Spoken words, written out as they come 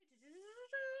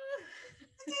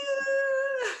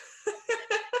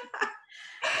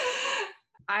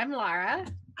I'm Lara.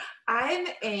 I'm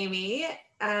Amy,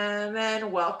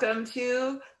 and welcome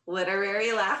to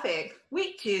Literary Laughing,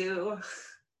 week 2.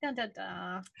 Dun, dun,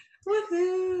 dun.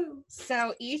 Woohoo!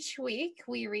 So each week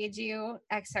we read you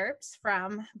excerpts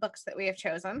from books that we have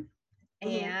chosen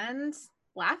and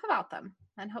laugh about them.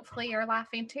 And hopefully you're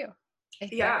laughing too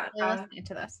if you're Yeah, actually listening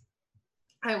to this.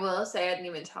 I will say I didn't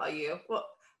even tell you. Well,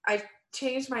 I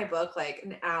changed my book like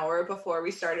an hour before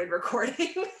we started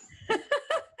recording.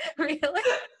 Really?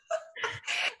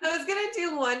 I was gonna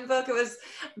do one book,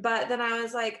 but then I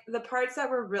was like, the parts that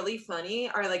were really funny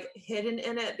are like hidden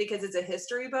in it because it's a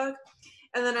history book.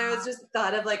 And then I was just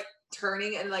thought of like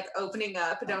turning and like opening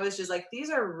up, and I was just like,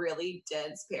 these are really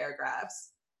dense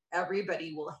paragraphs.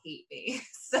 Everybody will hate me.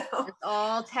 So It's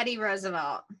all Teddy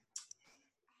Roosevelt.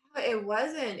 it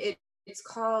wasn't. It's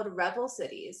called Rebel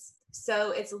Cities.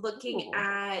 So it's looking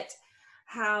at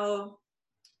how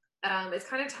it's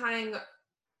kind of tying.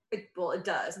 It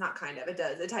does, not kind of. It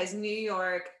does. It ties New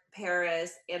York,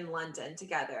 Paris, and London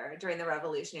together during the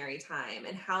Revolutionary time,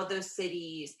 and how those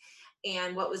cities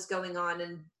and what was going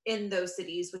on in those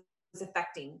cities was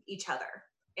affecting each other.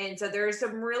 And so there's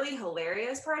some really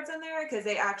hilarious parts in there because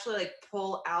they actually like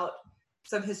pull out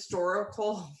some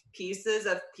historical pieces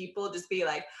of people just be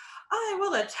like, I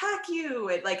will attack you,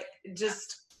 and like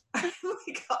just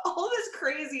like all this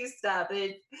crazy stuff.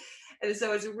 And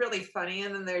so it's really funny.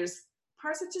 And then there's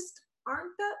parts that just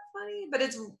aren't that funny, but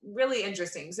it's really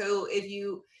interesting. So if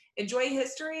you enjoy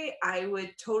history, I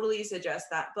would totally suggest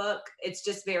that book. It's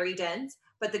just very dense,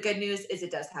 but the good news is it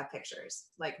does have pictures,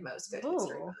 like most good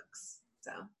history books.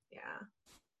 So yeah.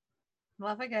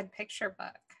 Love a good picture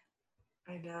book.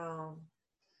 I know.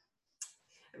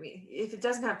 I mean, if it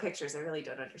doesn't have pictures, I really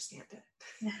don't understand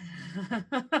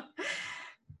it.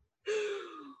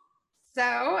 So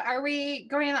are we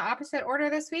going in the opposite order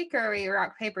this week, or are we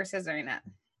rock, paper, scissoring it?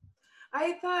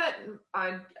 I thought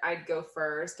I'd go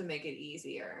first to make it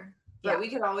easier. But Yeah. we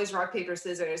could always rock, paper,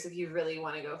 scissors if you really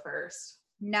want to go first.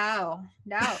 No.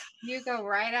 You go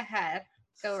right ahead.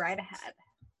 Go right ahead.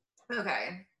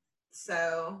 Okay.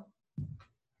 So,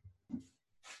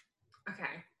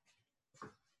 okay.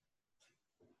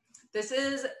 This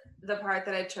is the part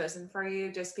that I've chosen for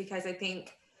you just because I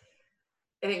think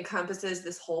it encompasses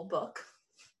this whole book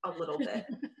a little bit.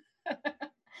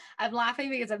 I'm laughing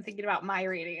because I'm thinking about my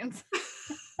readings.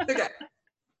 Okay.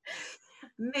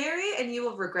 Marry and you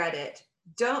will regret it.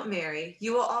 Don't marry.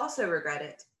 You will also regret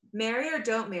it. Marry or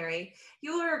don't marry.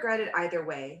 You will regret it either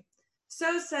way.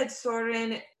 So said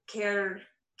Soren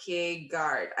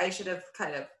Kierkegaard. I should have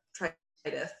kind of tried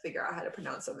to figure out how to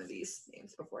pronounce some of these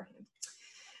names beforehand.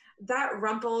 That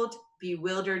rumpled,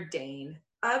 bewildered Dane.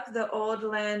 Up the old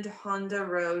land Honda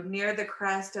road near the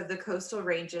crest of the coastal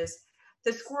ranges,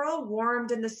 the squirrel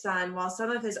warmed in the sun while some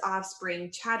of his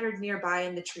offspring chattered nearby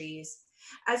in the trees.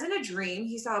 As in a dream,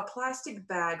 he saw a plastic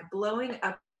bag blowing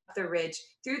up the ridge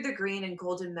through the green and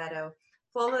golden meadow,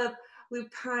 full of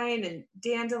lupine and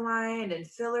dandelion and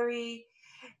fillory.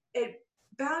 It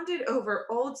bounded over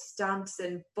old stumps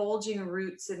and bulging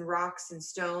roots and rocks and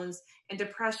stones and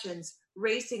depressions,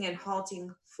 racing and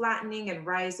halting, flattening and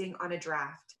rising on a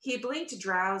draft. He blinked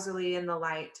drowsily in the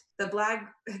light. The bag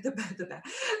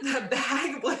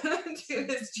blew into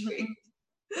his tree,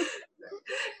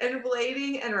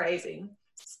 inflating and rising,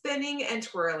 spinning and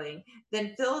twirling,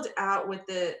 then filled out with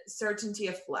the certainty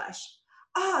of flesh.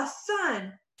 Ah,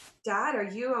 son! Dad, are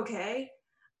you okay?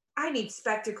 I need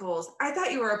spectacles. I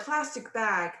thought you were a plastic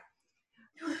bag.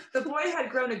 The boy had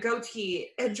grown a goatee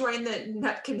and joined the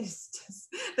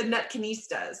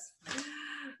Nutcanistas.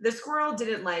 The squirrel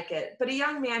didn't like it, but a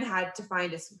young man had to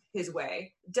find his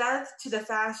way. Death to the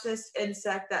fastest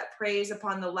insect that preys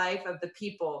upon the life of the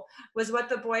people was what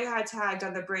the boy had tagged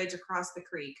on the bridge across the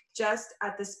creek, just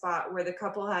at the spot where the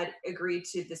couple had agreed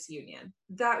to this union.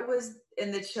 That was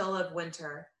in the chill of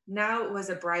winter. Now it was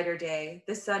a brighter day,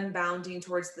 the sun bounding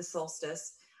towards the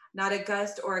solstice. Not a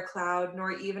gust or a cloud,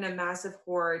 nor even a massive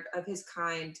horde of his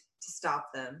kind to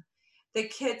stop them. The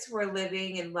kits were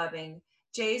living and loving.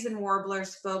 Jays and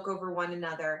warblers spoke over one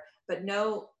another, but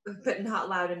not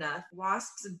loud enough.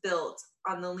 Wasps built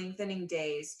on the lengthening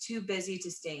days, too busy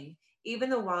to sting. Even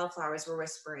the wildflowers were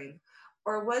whispering.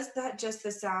 Or was that just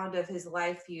the sound of his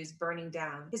life fuse burning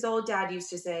down? His old dad used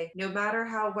to say, no matter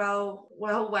how well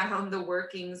wound the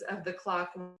workings of the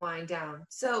clock wind down.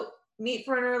 So, meet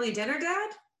for an early dinner, Dad?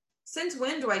 Since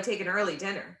when do I take an early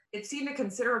dinner? It seemed a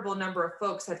considerable number of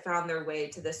folks had found their way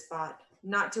to this spot,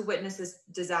 not to witness this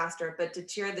disaster, but to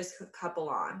cheer this couple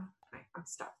on. I'll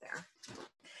stop there.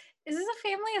 Is this a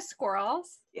family of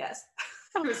squirrels? Yes,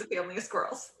 it was a family of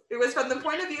squirrels. It was from the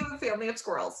point of view of a family of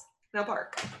squirrels in a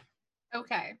park.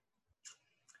 Okay.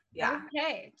 Yeah.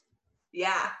 Okay.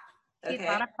 Yeah. He Okay.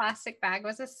 thought a plastic bag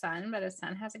was his son, but his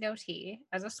son has a goatee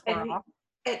as a squirrel.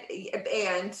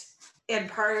 And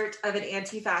part of an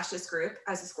anti-fascist group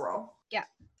as a squirrel. Yeah.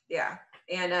 Yeah.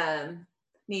 And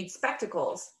needs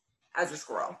spectacles as a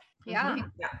squirrel. Yeah. Mm-hmm.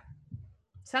 Yeah.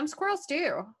 Some squirrels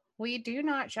do. We do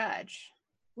not judge.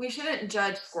 We shouldn't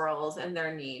judge squirrels and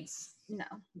their needs. No.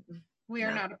 We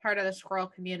are not a part of the squirrel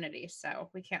community, so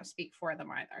we can't speak for them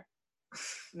either.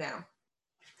 No.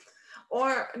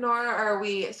 Nor are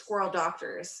we squirrel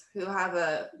doctors who have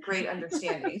a great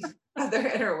understanding of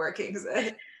their inner workings.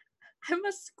 I'm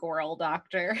a squirrel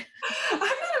doctor. I'm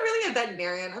not really a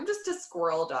veterinarian. I'm just a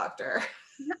squirrel doctor.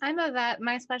 I'm a vet.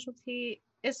 My specialty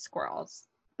is squirrels,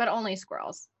 but only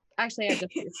squirrels. Actually, I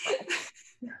just do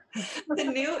squirrels. The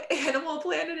new Animal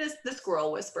Planet is the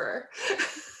Squirrel Whisperer.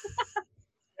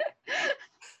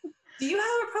 Do you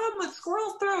have a problem with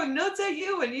squirrels throwing nuts at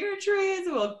you in your trees?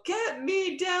 Well, get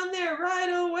me down there right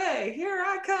away. Here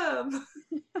I come.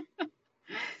 And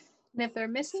if they're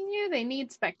missing you, they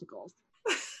need spectacles.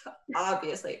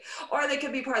 Obviously. Or they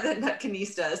could be part of the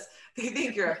Nutcanistas. They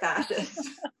think you're a fascist.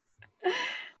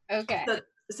 Okay.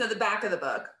 So the back of the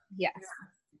book. Yes.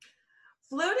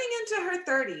 Floating into her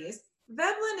 30s,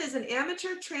 Veblen is an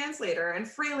amateur translator and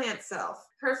freelance self.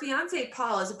 Her fiance,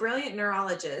 Paul, is a brilliant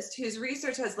neurologist whose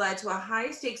research has led to a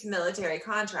high-stakes military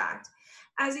contract.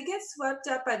 As he gets swept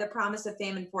up by the promise of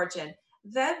fame and fortune,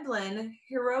 Veblen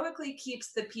heroically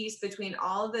keeps the peace between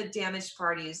all the damaged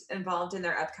parties involved in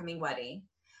their upcoming wedding,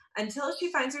 until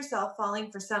she finds herself falling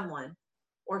for someone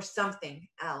or something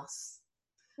else.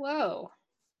 Whoa.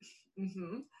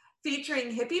 Mm-hmm.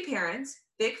 Featuring hippie parents,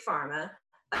 Big Pharma,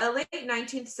 a late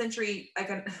 19th century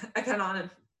economist.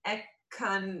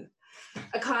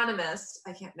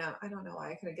 I don't know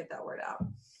why I couldn't get that word out.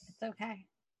 It's okay.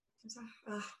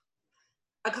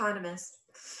 Economist.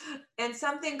 And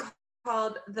something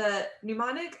called the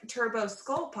Mnemonic Turbo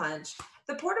Skull Punch.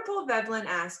 The portable Veblen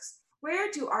asks,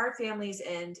 where do our families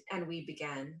end and we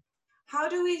begin? How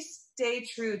do we stay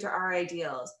true to our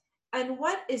ideals? And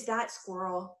what is that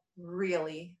squirrel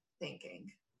really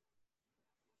thinking?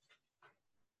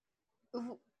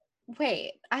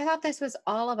 Wait, I thought this was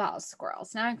all about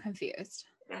squirrels. Now I'm confused.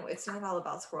 No, it's not all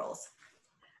about squirrels.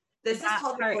 This is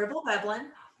called the Portable Veblen,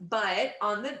 but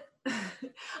on the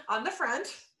on the front,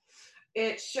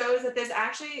 it shows that this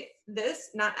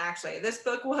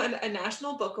book won a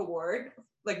National Book Award,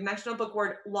 like National Book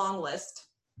Award long list.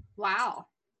 Wow.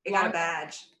 It got a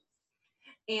badge.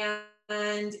 And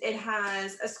it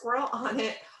has a squirrel on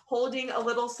it holding a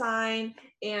little sign,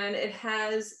 and it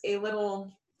has a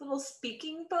little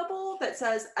speaking bubble that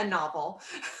says a novel.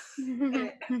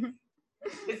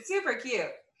 It's super cute.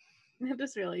 It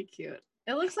is really cute.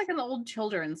 It looks like an old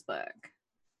children's book.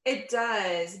 It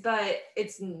does, but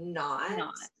it's not.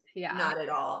 Not at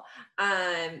all.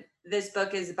 This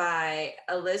book is by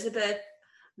Elizabeth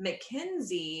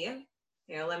McKenzie.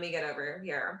 Here, let me get over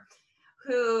here.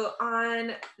 Who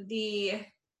on the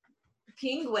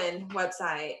Penguin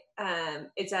website,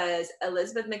 it says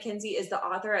Elizabeth McKenzie is the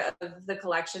author of the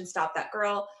collection Stop That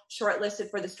Girl, shortlisted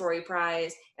for the Story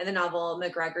Prize, and the novel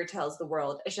McGregor Tells the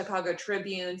World, a Chicago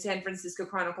Tribune, San Francisco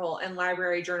Chronicle, and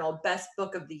Library Journal Best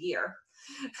Book of the Year.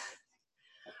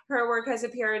 Her work has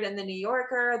appeared in The New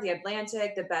Yorker, The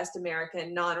Atlantic, the Best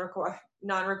American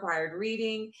Non-Required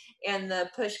Reading, and the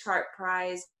Pushcart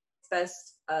Prize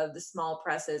Best of the Small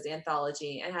Presses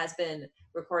anthology, and has been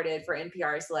recorded for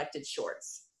NPR Selected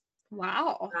Shorts.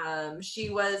 Wow. She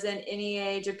was an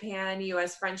NEA Japan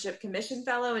U.S. Friendship Commission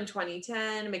Fellow in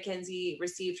 2010. McKenzie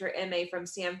received her MA from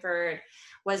Stanford,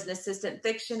 was an assistant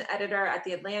fiction editor at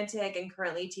The Atlantic, and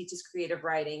currently teaches creative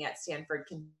writing at Stanford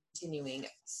Continuing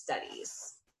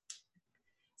Studies.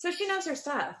 So she knows her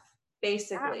stuff,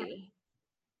 basically.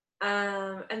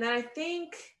 Wow. And then I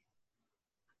think,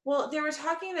 well, they were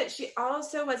talking that she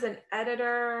also was an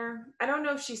editor. I don't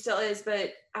know if she still is,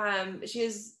 but she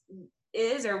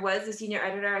is or was the senior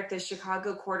editor at the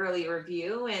Chicago Quarterly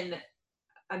Review and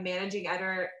a managing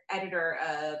editor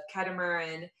of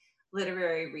Catamaran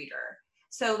Literary Reader.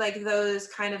 So like those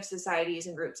kind of societies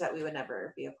and groups that we would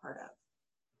never be a part of.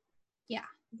 Yeah.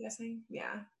 I'm guessing.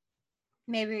 Yeah.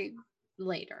 Maybe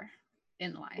later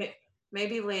in life.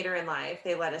 Maybe later in life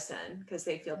they let us in because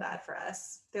they feel bad for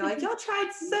us. They're like, y'all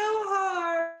tried so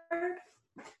hard.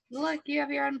 Look, you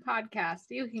have your own podcast.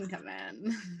 You can come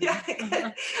in. Yeah.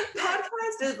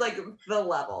 Podcast is like the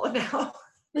level now.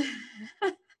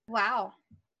 Wow.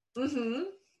 Mm-hmm.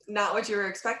 Not what you were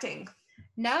expecting.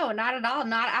 No, not at all.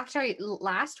 Not after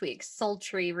last week's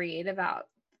sultry read about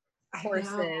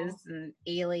horses and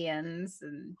aliens.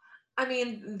 And I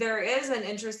mean, there is an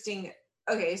interesting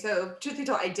Okay, so truth be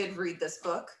told, I did read this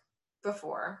book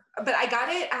before, but I got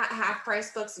it at Half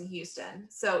Price Books in Houston.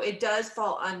 So it does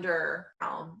fall under,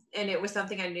 and it was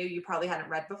something I knew you probably hadn't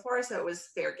read before, so it was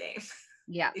fair game.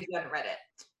 Yeah. If you hadn't read it.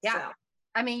 Yeah. So.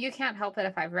 I mean, you can't help it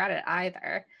if I've read it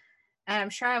either. And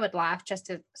I'm sure I would laugh just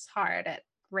as hard at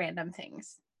random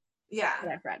things. Yeah.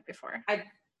 That I've read before.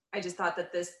 I just thought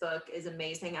that this book is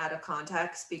amazing out of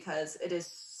context because it is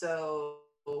so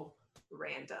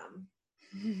random.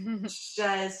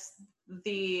 Just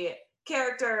the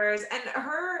characters and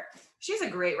she's a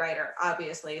great writer,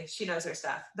 obviously. She knows her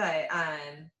stuff. But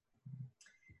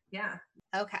yeah.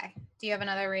 Okay. Do you have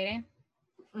another reading?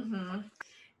 Mm-hmm.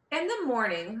 In the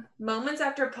morning, moments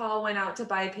after Paul went out to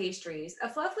buy pastries, a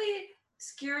fluffy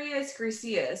Scurius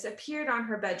griseus appeared on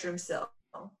her bedroom sill.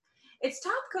 Its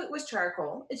top coat was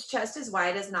charcoal, its chest as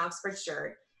wide as an Oxford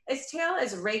shirt, its tail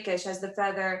as rakish as the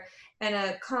feather in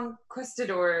a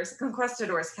conquistador's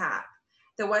cap.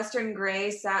 The western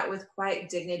gray sat with quiet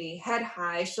dignity, head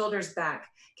high, shoulders back,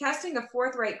 casting a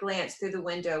forthright glance through the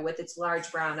window with its large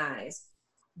brown eyes.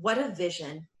 What a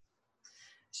vision!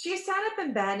 She sat up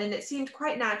in bed, and it seemed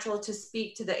quite natural to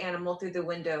speak to the animal through the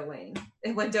window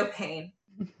pane.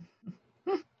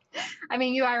 I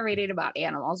mean, you are reading about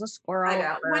animals, a squirrel. I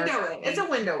know. Windowing. It's a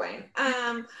windowing.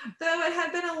 Though it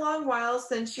had been a long while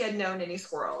since she had known any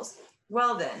squirrels.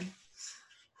 Well then,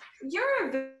 you're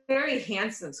a very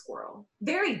handsome squirrel,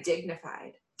 very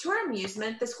dignified. To her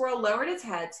amusement, the squirrel lowered its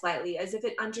head slightly as if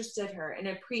it understood her and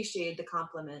appreciated the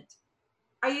compliment.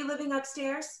 Are you living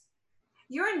upstairs?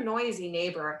 You're a noisy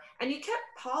neighbor, and you kept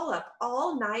Paul up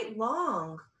all night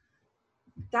long.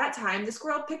 That time, the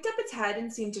squirrel picked up its head and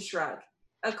seemed to shrug.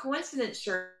 A coincidence,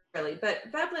 surely, but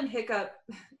Veblen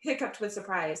hiccuped with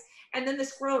surprise, and then the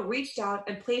squirrel reached out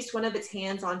and placed one of its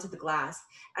hands onto the glass,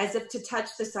 as if to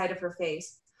touch the side of her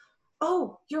face.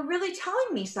 Oh, you're really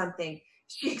telling me something.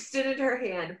 She extended her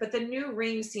hand, but the new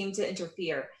ring seemed to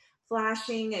interfere.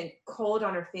 Flashing and cold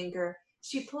on her finger,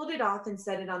 she pulled it off and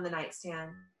set it on the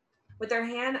nightstand. With her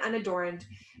hand unadorned,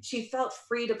 she felt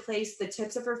free to place the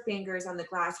tips of her fingers on the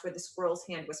glass where the squirrel's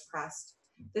hand was pressed.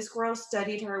 The squirrel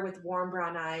studied her with warm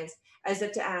brown eyes, as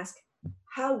if to ask,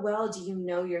 how well do you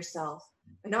know yourself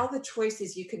and all the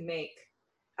choices you could make?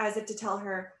 As if to tell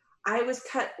her, I was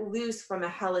cut loose from a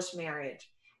hellish marriage,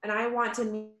 and I want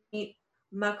to meet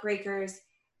muckrakers,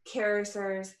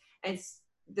 caressers, and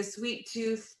the sweet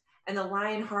tooth, and the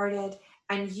lion-hearted,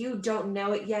 and you don't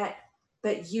know it yet,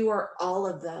 but you are all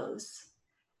of those.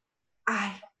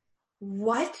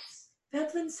 What?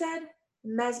 Veblen said,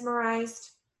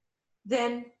 mesmerized.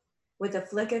 Then, with a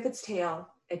flick of its tail,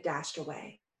 it dashed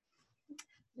away.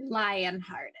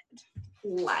 Lion-hearted.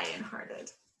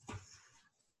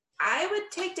 I would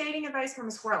take dating advice from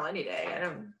a squirrel any day.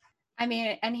 I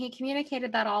mean, and he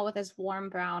communicated that all with his warm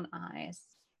brown eyes.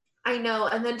 I know,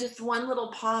 and then just one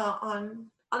little paw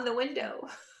on the window.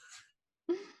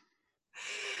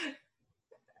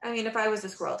 I mean, if I was a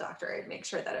squirrel doctor, I'd make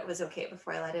sure that it was okay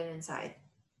before I let it inside.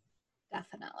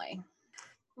 Definitely.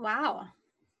 Wow.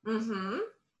 Mm-hmm.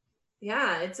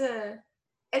 Yeah, it's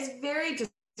very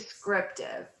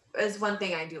descriptive is one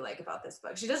thing I do like about this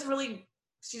book. She does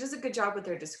a good job with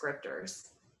her descriptors.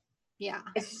 Yeah.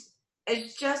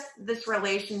 It's just this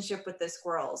relationship with the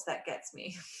squirrels that gets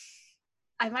me.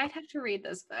 I might have to read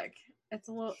this book.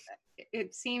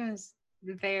 It seems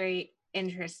very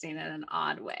interesting in an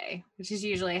odd way, which is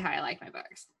usually how I like my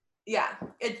books. Yeah,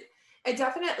 it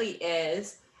definitely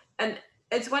is. And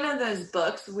it's one of those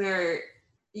books where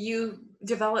you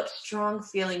develop strong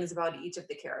feelings about each of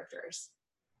the characters.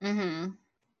 Mm-hmm.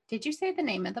 Did you say the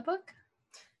name of the book?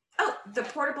 Oh, The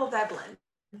Portable Veblen.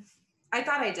 I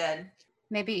thought I did.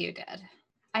 Maybe you did.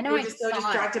 I know. I was so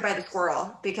distracted by the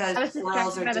squirrel because I was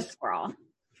squirrels are the squirrel.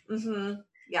 Mm-hmm.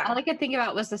 Yeah. All I could think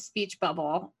about was the speech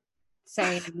bubble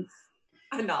saying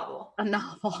a novel. A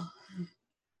novel.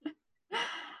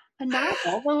 A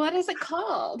novel? Well, what is it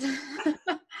called?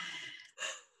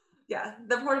 Yeah,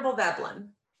 The Portable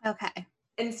Veblen. Okay.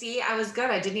 And see, I was good.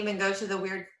 I didn't even go to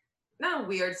the not a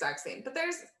weird sex scene, but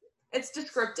it's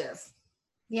descriptive.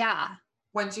 Yeah.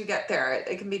 Once you get there,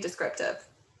 it can be descriptive.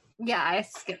 Yeah, I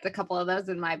skipped a couple of those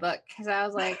in my book because I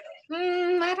was like,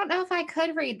 I don't know if I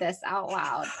could read this out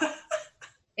loud.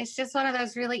 It's just one of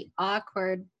those really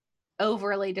awkward,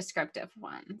 overly descriptive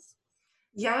ones.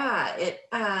 Yeah, it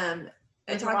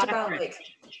talked about like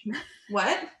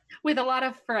what? With a lot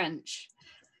of French.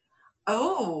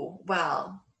 Oh,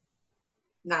 well,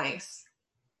 nice.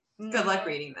 Good luck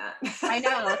reading that. I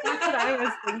know. That's what I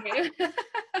was thinking.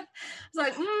 I was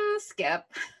like, skip.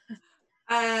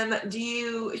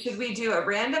 Should we do a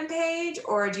random page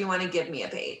or do you want to give me a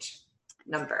page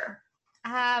number?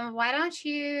 Why don't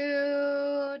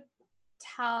you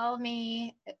tell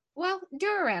me? Well, do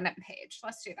a random page.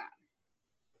 Let's do that.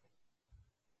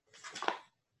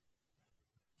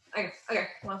 Okay.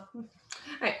 Well, all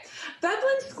right.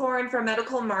 Veblen's scorn for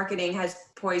medical marketing has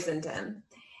poisoned him.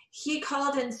 He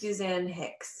called in Suzanne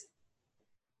Hicks.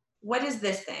 What is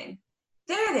this thing?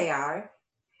 There they are.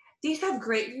 These have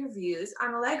great reviews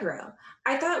on Allegro.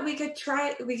 I thought we could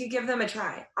give them a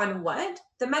try. On what?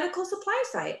 The medical supply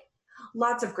site.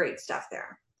 Lots of great stuff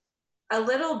there. A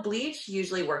little bleach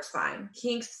usually works fine.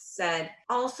 Hinks said,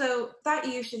 also, thought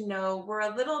you should know we're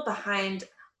a little behind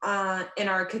in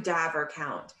our cadaver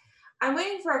count. I'm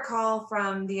waiting for a call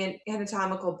from the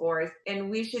anatomical board, and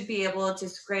we should be able to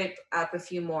scrape up a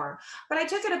few more. But I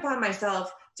took it upon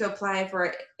myself to apply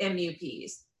for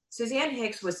MUPs. Suzanne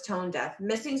Hicks was tone deaf,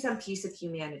 missing some piece of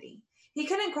humanity. He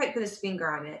couldn't quite put his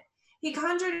finger on it. He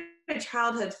conjured a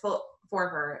childhood for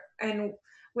her, and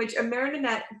which a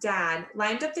marionette dad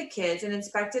lined up the kids and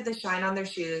inspected the shine on their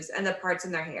shoes and the parts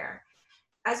in their hair.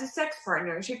 As a sex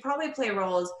partner, she'd probably play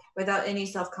roles without any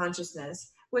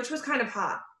self-consciousness, which was kind of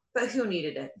hot, but who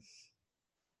needed it?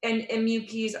 And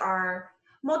MUPs are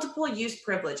multiple use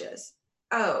privileges.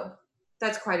 Oh,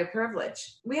 that's quite a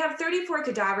privilege. We have 34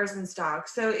 cadavers in stock,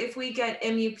 so if we get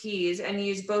MUPs and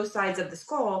use both sides of the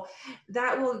skull,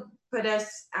 that will put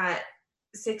us at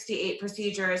 68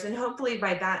 procedures, and hopefully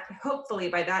by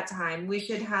that time we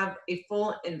should have a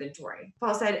full inventory.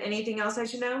 Paul said, anything else I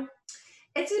should know?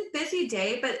 It's a busy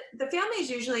day, but the families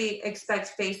usually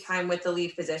expect FaceTime with the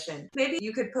lead physician. Maybe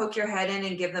you could poke your head in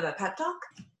and give them a pep talk?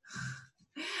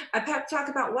 A pep talk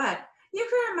about what? You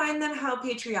can remind them how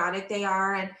patriotic they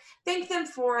are and thank them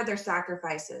for their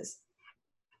sacrifices.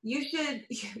 You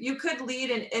could lead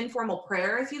an informal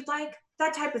prayer if you'd like.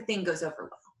 That type of thing goes over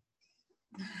well.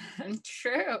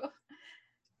 True.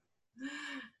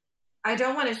 I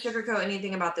don't want to sugarcoat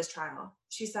anything about this trial,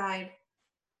 she sighed.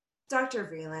 Dr.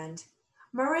 Vreeland,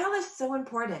 morale is so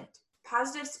important.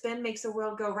 Positive spin makes the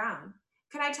world go round.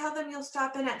 Can I tell them you'll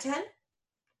stop in at 10?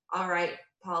 All right,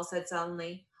 Paul said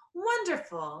sullenly.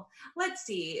 Wonderful. Let's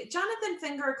see. Jonathan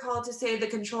Finger called to say the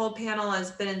control panel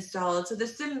has been installed, so the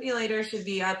simulator should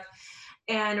be up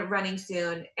and running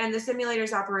soon, and the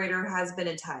simulator's operator has been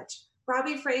in touch.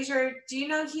 Robbie Frazier, do you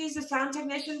know he's a sound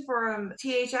technician from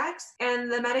THX?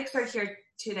 And the medics are here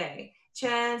today.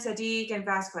 Chen, Sadiq, and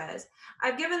Vasquez.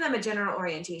 I've given them a general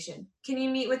orientation. Can you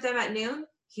meet with them at noon?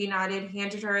 He nodded,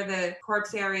 handed her the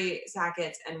corpsary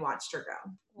sackets, and watched her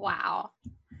go. Wow.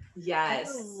 Yes.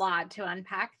 That's a lot to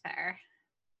unpack there.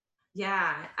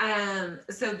 Yeah.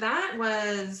 So that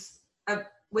was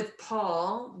with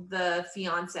Paul, the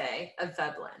fiance of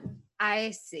Veblen.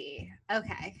 I see.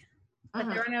 Okay. But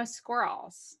there were no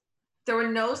squirrels. There were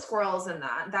no squirrels in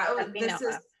that.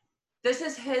 This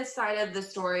is his side of the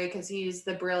story because he's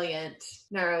the brilliant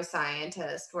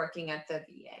neuroscientist working at the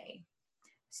VA.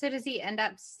 So does he end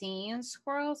up seeing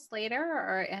squirrels later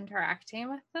or interacting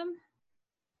with them?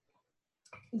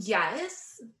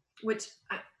 Yes, which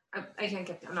I can't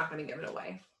get. I'm not going to give it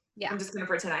away. Yeah, I'm just going to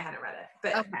pretend I hadn't read it.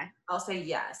 But okay, I'll say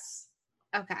yes.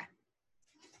 Okay.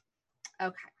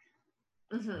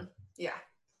 Yeah.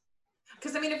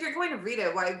 Because I mean, if you're going to read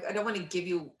it, why I don't want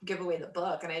to give away the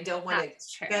book, and I don't want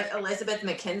to get Elizabeth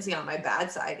McKenzie on my bad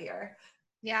side here.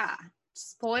 Yeah.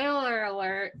 Spoiler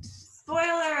alert.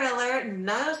 Spoiler alert.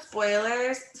 No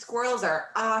spoilers. Squirrels are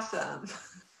awesome.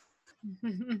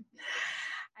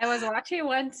 I was watching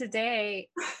one today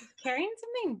carrying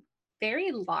something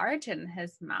very large in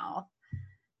his mouth,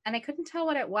 and I couldn't tell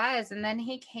what it was. And then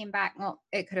he came back. Well,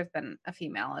 it could have been a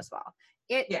female as well.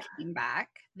 Came back.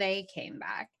 They came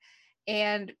back.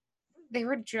 And they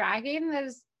were dragging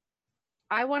this,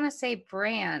 I want to say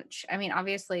branch. I mean,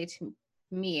 obviously to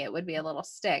me, it would be a little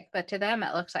stick, but to them,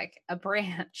 it looks like a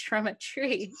branch from a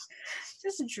tree,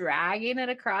 just dragging it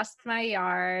across my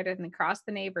yard and across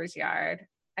the neighbor's yard.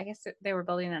 I guess they were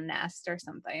building a nest or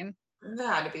something. That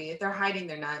had to be. They're hiding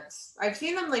their nuts. I've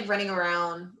seen them like running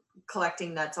around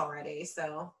collecting nuts already.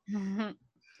 So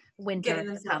winter getting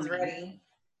themselves ready.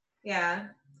 Yeah.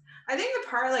 I think the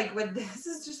part like with this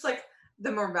is just like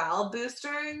the morale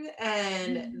boosting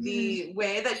and the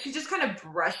way that she just kind of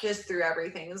brushes through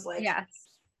everything is like, yes,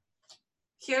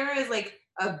 here is like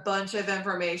a bunch of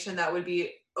information that would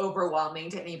be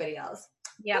overwhelming to anybody else.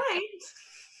 Yeah. Right.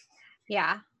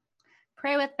 Yeah.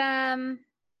 Pray with them.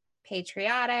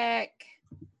 Patriotic.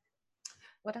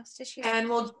 What else did she say? And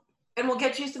we'll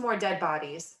get you some more dead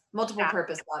bodies, multiple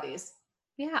purpose bodies.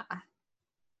 Yeah.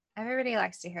 Everybody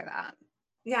likes to hear that.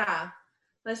 Yeah.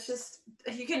 Let's just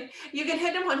you can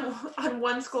hit them on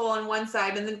one skull on one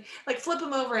side and then like flip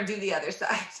them over and do the other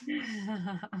side.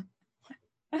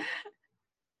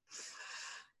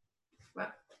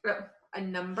 A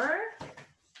number?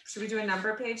 Should we do a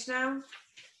number page now?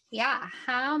 Yeah.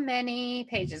 How many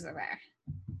pages are there?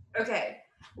 Okay.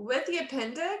 With the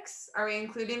appendix, are we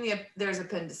including there's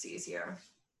appendices here?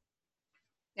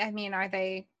 I mean, are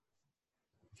they?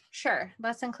 Sure.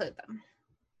 Let's include them.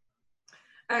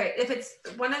 All right. If it's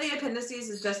one of the appendices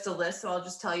is just a list, so I'll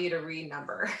just tell you to read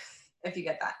number if you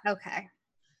get that. Okay.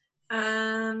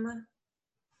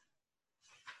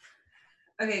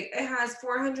 Okay. It has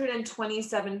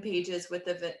 427 pages with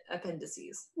the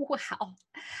appendices. Wow.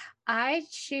 I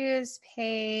choose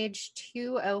page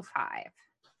 205.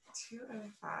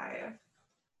 205.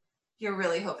 You're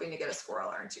really hoping to get a squirrel,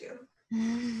 aren't you?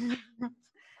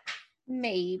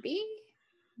 Maybe.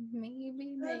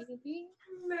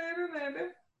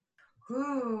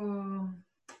 Ooh.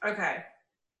 Okay.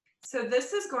 So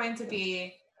this is going to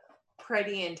be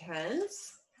pretty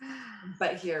intense,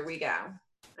 but here we go.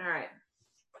 All right.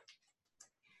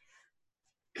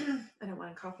 I don't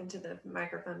want to cough into the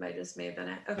microphone, but I just may have done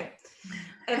it. Okay.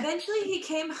 Eventually, he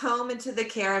came home into the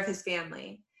care of his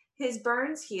family. His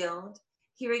burns healed.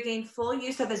 He regained full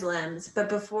use of his limbs, but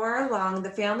before long, the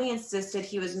family insisted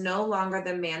he was no longer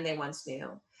the man they once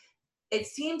knew. It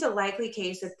seemed a likely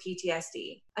case of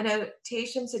PTSD. A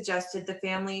notation suggested the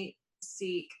family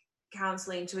seek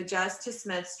counseling to adjust to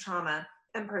Smith's trauma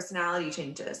and personality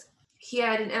changes. He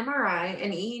had an MRI,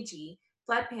 an EEG,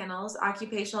 blood panels,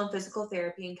 occupational and physical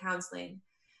therapy, and counseling.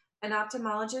 An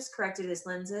ophthalmologist corrected his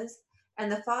lenses. In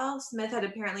the fall, Smith had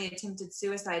apparently attempted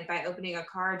suicide by opening a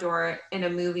car door in a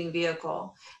moving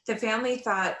vehicle. The family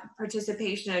thought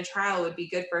participation in a trial would be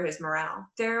good for his morale.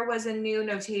 There was a new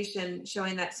notation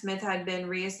showing that Smith had been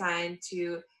reassigned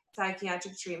to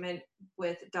psychiatric treatment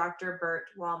with Dr. Bert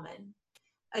Wallman.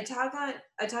 A tug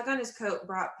on his coat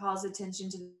brought Paul's attention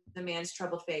to the man's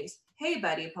troubled face. "Hey,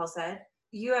 buddy," Paul said.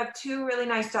 "You have 2 really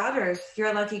nice daughters.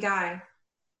 You're a lucky guy."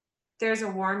 "There's a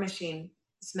war machine,"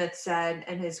 Smith said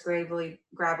in his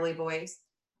gravelly voice,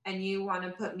 "and you want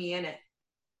to put me in it."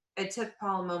 It took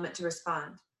Paul a moment to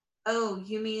respond. "Oh,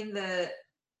 you mean the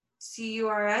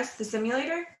CURS, the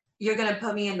simulator? You're going to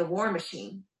put me in the war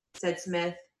machine," said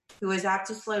Smith, who was apt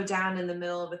to slow down in the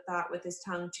middle of a thought with his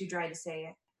tongue too dry to say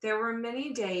it. There were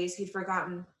many days he'd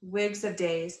forgotten, wigs of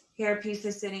days, hair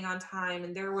pieces sitting on time,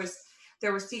 and there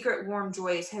were secret warm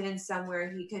joys hidden somewhere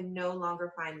he could no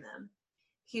longer find them.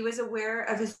 He was aware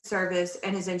of his service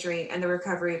and his injury and the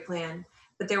recovery plan,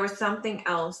 but there was something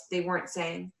else they weren't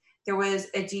saying. There was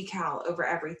a decal over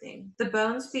everything. The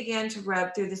bones began to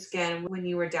rub through the skin when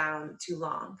you were down too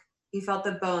long. He felt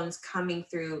the bones coming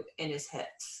through in his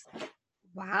hips.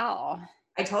 Wow.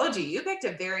 I told you, you picked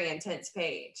a very intense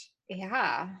page.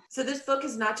 Yeah. So this book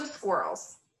is not just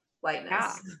squirrels, lightness.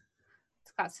 Yeah.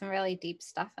 It's got some really deep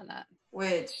stuff in it.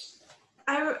 Which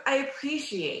I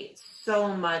appreciate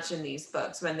so much in these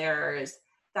books when there is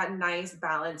that nice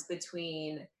balance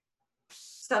between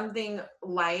something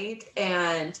light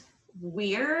and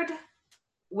weird,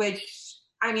 which,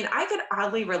 I mean, I could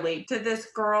oddly relate to this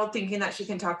girl thinking that she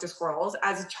can talk to squirrels.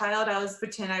 As a child, I was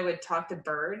pretend I would talk to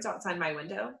birds outside my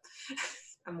window.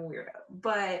 I'm a weirdo.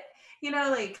 But, you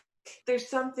know, like, there's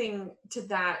something to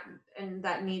that, and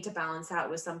that need to balance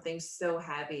out with something so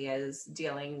heavy as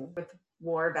dealing with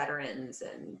war veterans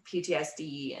and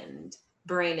PTSD and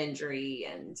brain injury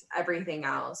and everything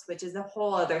else, which is a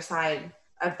whole other side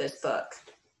of this book.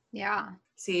 Yeah.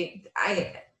 See,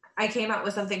 I came out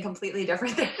with something completely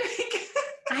different this week.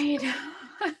 I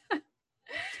know.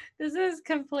 This is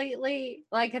completely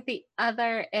like at the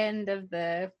other end of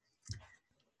the,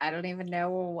 I don't even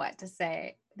know what to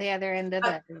say. The other end of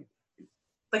the,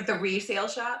 like the resale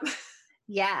shop.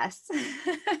 Yes.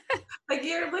 Like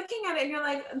you're looking at it and you're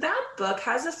like, that book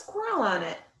has a squirrel on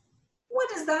it. What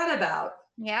is that about?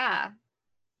 Yeah.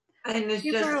 And it's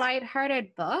super just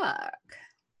lighthearted book.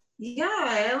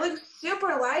 Yeah, it looks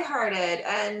super lighthearted,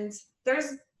 and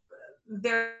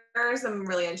there are some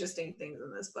really interesting things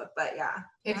in this book. But yeah,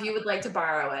 if you would like to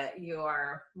borrow it, you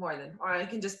are more than, or I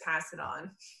can just pass it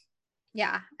on.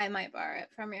 Yeah, I might borrow it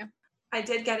from you. I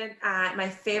did get it at my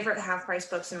favorite half-price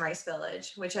books in Rice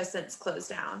Village, which has since closed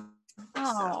down.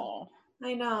 Oh, so,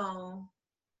 I know.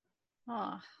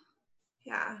 Oh,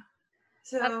 yeah.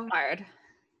 So that's hard.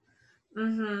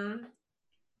 Mm-hmm.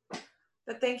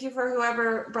 But thank you for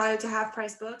whoever brought it to Half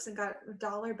Price Books and got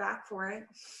 $1 back for it.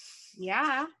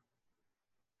 Yeah.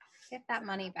 Get that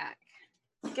money back.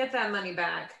 Get that money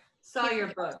back. Saw Keep your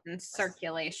book in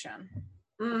circulation.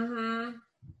 Mm-hmm.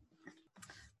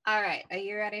 All right. Are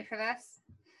you ready for this?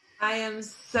 I am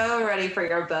so ready for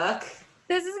your book.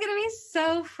 This is going to be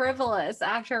so frivolous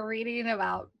after reading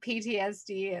about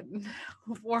PTSD and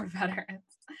war veterans.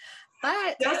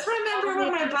 But just remember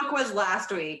what my book was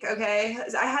last week, okay?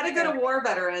 I had to go to war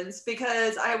veterans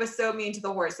because I was so mean to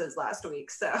the horses last week.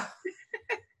 So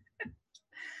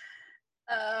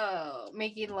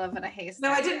making love in a haystack.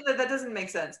 no, I didn't. That doesn't make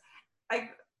sense.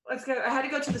 Let's go. I had to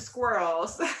go to the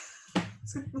squirrels.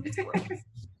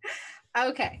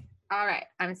 Okay. All right.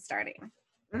 I'm starting.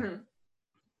 Mm-hmm.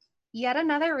 Yet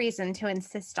another reason to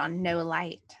insist on no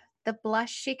light. The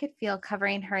blush she could feel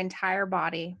covering her entire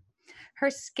body, her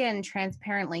skin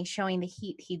transparently showing the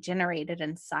heat he generated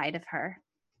inside of her.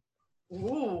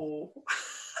 Ooh.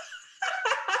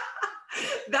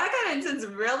 That got intense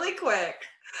really quick.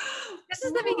 This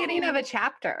is the beginning of a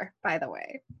chapter, by the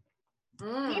way.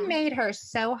 He made her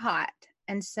so hot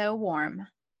and so warm,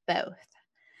 both.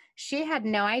 She had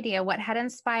no idea what had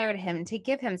inspired him to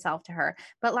give himself to her,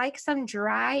 but like some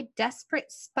dry,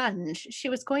 desperate sponge, she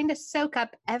was going to soak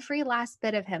up every last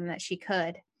bit of him that she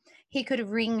could. He could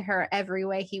wring her every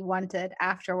way he wanted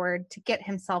afterward to get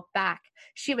himself back.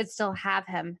 She would still have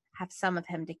him, have some of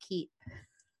him to keep.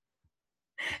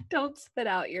 Don't spit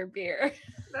out your beer.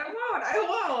 I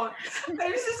won't. I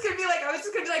was just gonna be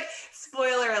like,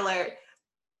 spoiler alert.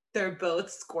 They're both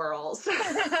squirrels.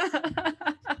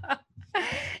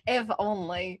 If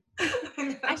only.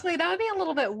 Actually, that would be a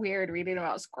little bit weird reading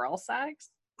about squirrel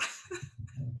sex.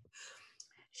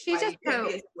 She just be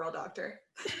a squirrel doctor.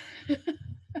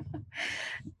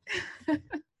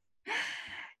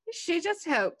 She just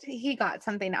hoped he got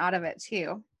something out of it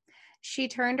too. She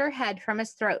turned her head from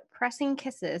his throat, pressing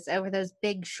kisses over those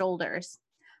big shoulders.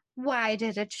 Why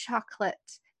did a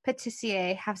chocolate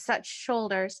patissier have such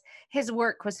shoulders? His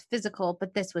work was physical,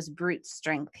 but this was brute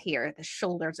strength here, the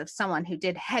shoulders of someone who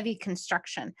did heavy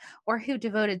construction or who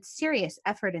devoted serious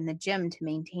effort in the gym to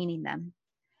maintaining them.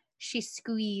 She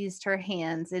squeezed her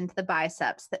hands into the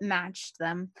biceps that matched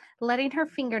them, letting her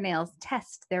fingernails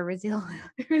test their resilience.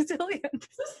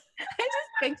 I just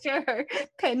picture her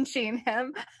pinching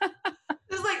him.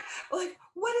 Just like,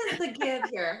 what is the give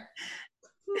here?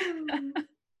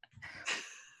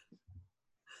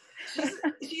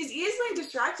 She's easily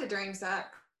distracted during sex.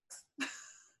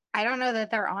 I don't know that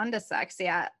they're on to sex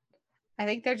yet. I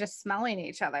think they're just smelling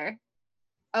each other.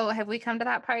 Oh, have we come to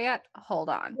that part yet? Hold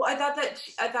on. Well,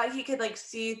 I thought he could like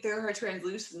see through her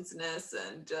translucentness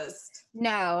and just.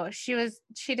 No, she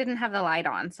didn't have the light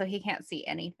on, so he can't see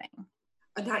anything.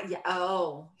 Not yet.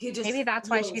 Oh, he just. Maybe that's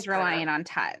why she's relying on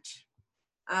touch.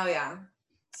 Oh yeah,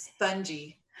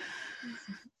 spongy.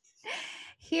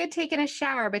 He had taken a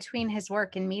shower between his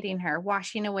work and meeting her,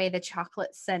 washing away the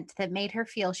chocolate scent that made her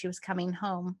feel she was coming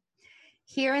home.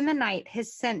 Here in the night,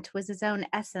 his scent was his own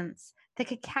essence, the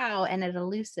cacao in it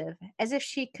elusive, as if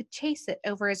she could chase it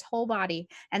over his whole body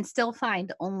and still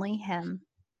find only him.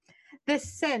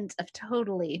 This scent of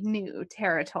totally new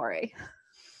territory.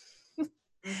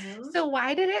 Mm-hmm. So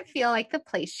why did it feel like the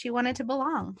place she wanted to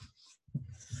belong?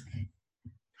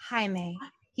 Jaime,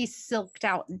 he silked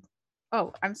out.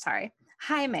 Oh, I'm sorry.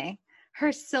 Jaime,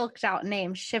 her silked out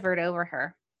name shivered over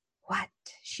her. What?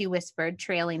 She whispered,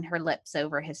 trailing her lips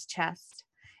over his chest.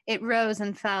 It rose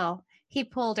and fell. He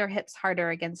pulled her hips harder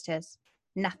against his.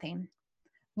 Nothing.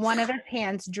 One of his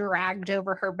hands dragged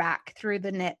over her back through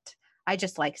the knit. I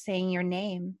just like saying your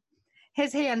name.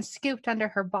 His hand scooped under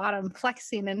her bottom,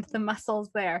 flexing into the muscles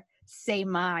there. Say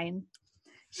mine.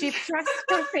 She pressed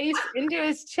her face into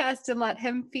his chest and let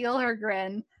him feel her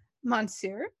grin.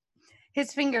 Monsieur?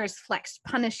 His fingers flexed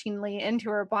punishingly into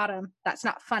her bottom. That's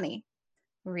not funny.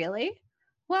 Really?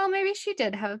 Well, maybe she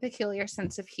did have a peculiar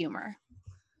sense of humor.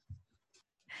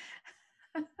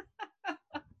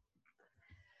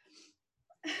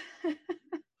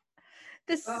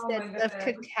 The scent of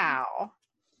cacao.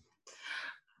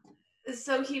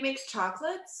 So he makes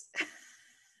chocolates?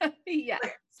 Yes.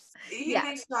 He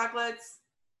makes chocolates.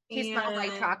 He smells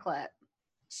like chocolate.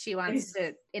 She wants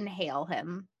to inhale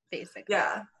him, basically.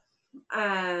 Yeah.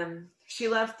 She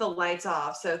left the lights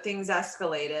off, so things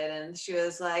escalated, and she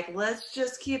was like, let's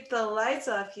just keep the lights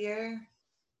off here.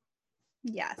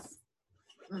 Yes.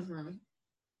 Mm-hmm.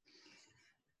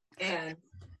 And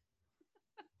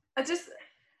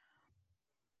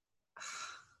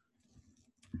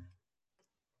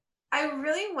I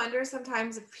really wonder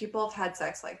sometimes if people have had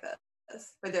sex like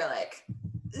this, where they're like,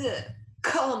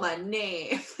 call my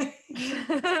name.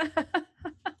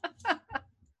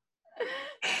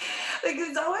 Like,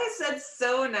 it's always said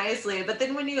so nicely, but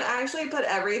then when you actually put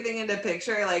everything into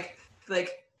picture, like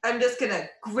I'm just gonna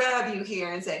grab you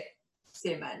here and say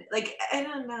my name. Like, I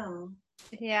don't know.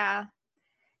 Yeah.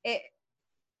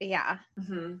 Yeah.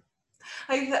 Mm-hmm.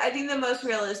 I think the most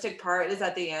realistic part is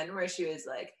at the end where she was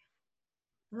like,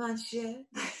 Monsieur.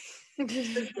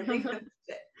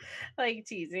 Like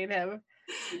teasing him.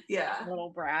 Yeah. Little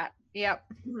brat. Yep.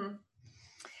 Mhm.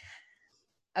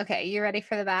 Okay, you ready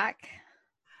for the back?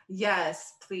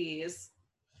 Yes, please.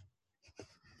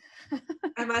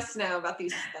 I must know about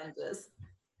these sponges.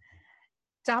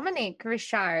 Dominique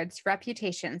Richard's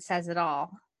reputation says it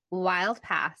all. Wild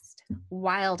past,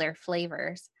 wilder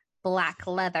flavors, black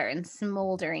leather and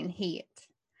smoldering heat.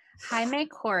 Jaime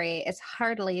Corey is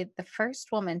hardly the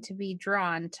first woman to be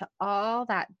drawn to all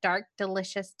that dark,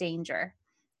 delicious danger.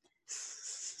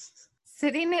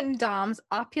 Sitting in Dom's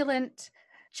opulent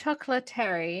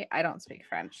chocolaterie, I don't speak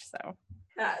French, so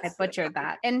I butchered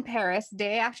that. In Paris,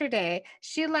 day after day,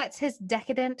 she lets his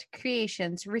decadent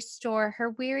creations restore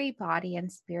her weary body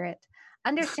and spirit,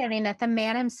 understanding that the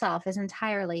man himself is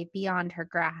entirely beyond her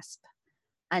grasp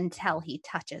until he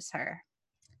touches her.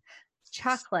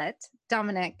 Chocolate,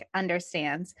 Dominic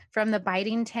understands, from the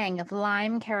biting tang of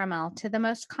lime caramel to the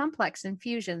most complex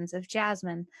infusions of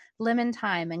jasmine, lemon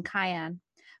thyme, and cayenne.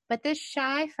 But this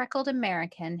shy, freckled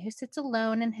American who sits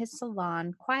alone in his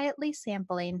salon, quietly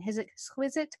sampling his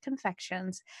exquisite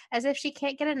confections as if she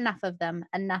can't get enough of them,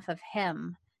 enough of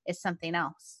him, is something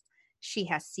else. She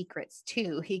has secrets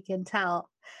too, he can tell.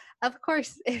 Of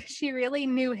course, if she really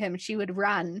knew him, she would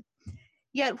run.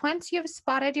 Yet once you have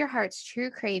spotted your heart's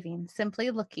true craving,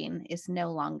 simply looking is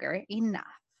no longer enough.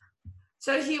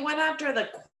 So he went after the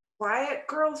quiet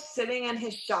girl sitting in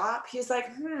his shop. He's like,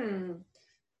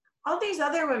 all these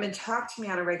other women talk to me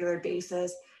on a regular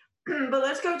basis, but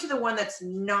let's go to the one that's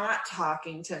not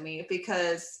talking to me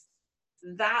because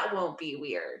that won't be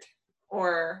weird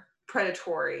or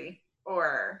predatory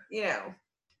or,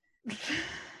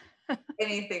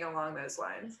 anything along those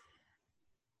lines.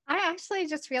 I actually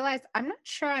just realized I'm not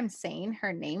sure I'm saying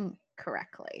her name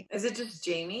correctly. Is it just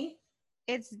Jamie?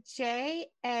 It's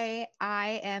Jaime.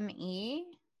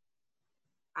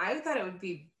 I thought it would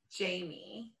be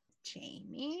Jamie.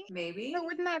 Jamie? Maybe. But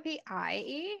wouldn't that be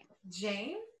IE?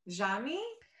 Jane? Jamie?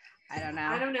 I don't know.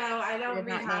 I don't know. I don't Did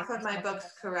read not half name of my herself.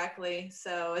 books correctly,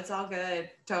 so it's all good.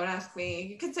 Don't ask me.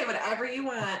 You can say whatever you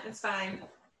want. It's fine.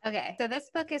 Okay, so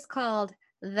this book is called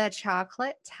The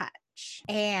Chocolate Touch,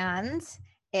 and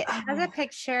it has a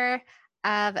picture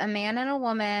of a man and a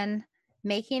woman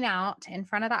making out in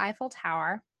front of the Eiffel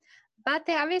Tower. But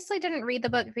they obviously didn't read the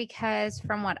book because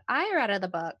from what I read of the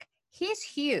book, he's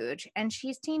huge and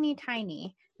she's teeny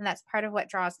tiny. And that's part of what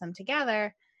draws them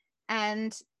together.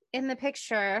 And in the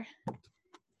picture,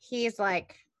 he's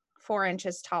like 4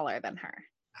 inches taller than her.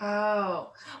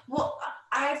 Oh, well,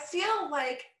 I feel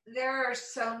like there are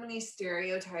so many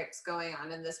stereotypes going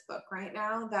on in this book right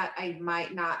now that I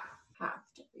might not have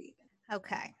to read it.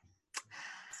 Okay.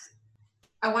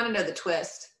 I want to know the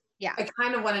twist. Yeah. I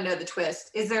kind of want to know the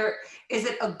twist. Is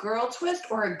it a girl twist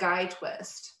or a guy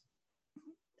twist?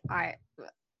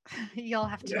 You'll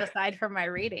have to decide from my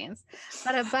readings.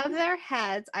 But above their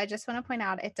heads, I just want to point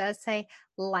out it does say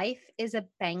life is a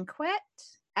banquet.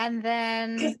 And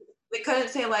then they couldn't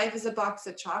say life is a box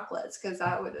of chocolates because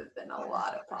that would have been a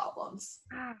lot of problems.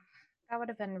 That would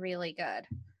have been really good.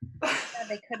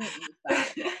 They couldn't use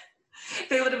that.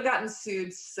 They would have gotten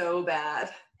sued so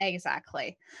bad.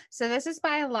 Exactly. So this is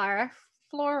by Lara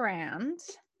Florand.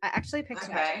 I actually picked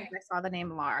it up because I saw the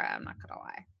name Lara. I'm not gonna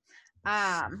lie.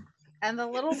 And the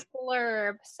little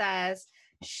blurb says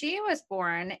she was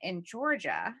born in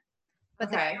Georgia, but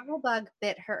the travel bug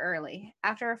bit her early.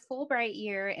 After a Fulbright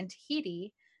year in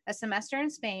Tahiti, a semester in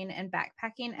Spain, and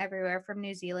backpacking everywhere from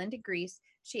New Zealand to Greece,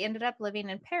 she ended up living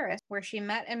in Paris, where she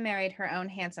met and married her own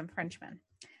handsome Frenchman.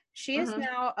 She is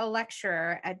now a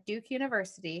lecturer at Duke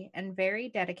University and very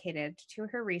dedicated to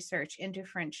her research into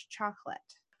French chocolate.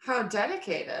 How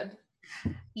dedicated?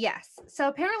 Yes. So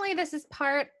apparently this is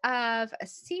part of a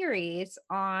series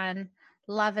on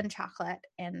love and chocolate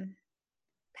in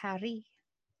Paris.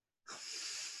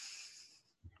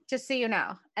 Just so you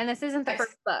know. And this isn't the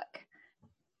first book.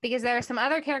 Because there are some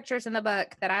other characters in the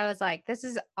book that I was like, this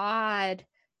is odd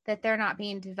that they're not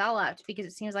being developed because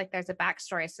it seems like there's a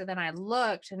backstory. So then I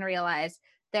looked and realized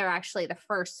they're actually the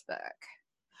first book.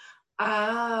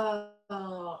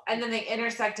 Oh. And then they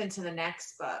intersect into the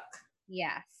next book.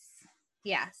 Yes.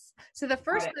 Yes. So the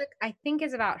first book, I think,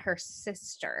 is about her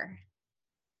sister.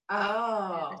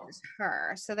 Oh. And this is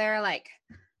her. So there are like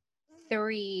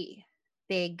 3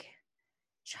 big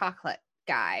chocolate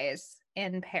guys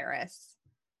in Paris.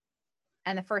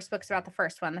 And the first book's about the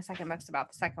first one. The second book's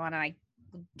about the second one. And I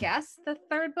guess the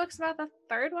third book's about the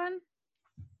third one.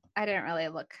 I didn't really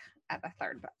look at the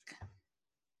third book.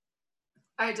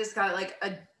 I just got like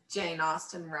a Jane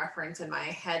Austen reference in my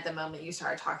head the moment you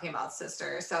started talking about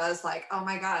sisters. So I was like, oh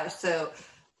my gosh. So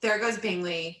there goes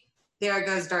Bingley. There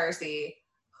goes Darcy.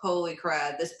 holy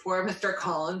crap, this poor Mr.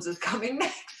 Collins is coming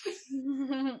next.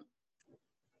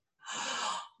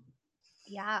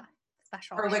 Yeah,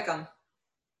 special. Or Wickham.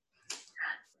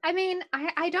 I mean,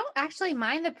 I don't actually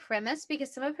mind the premise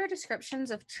because some of her descriptions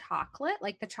of chocolate,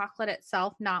 like the chocolate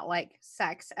itself, not like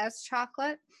sex as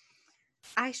chocolate,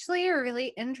 actually are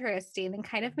really interesting and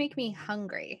kind of make me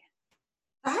hungry.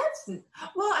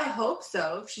 Well, I hope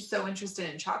so. If she's so interested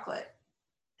in chocolate.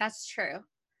 That's true.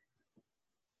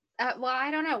 Well, I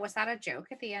don't know. Was that a joke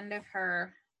at the end of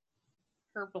her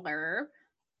blurb?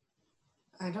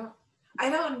 I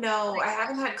don't know. I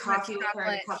haven't had coffee with her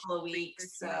in a couple of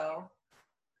weeks, so.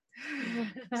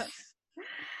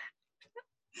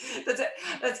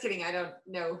 That's kidding. I don't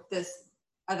know this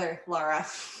other Laura.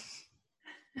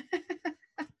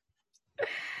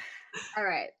 All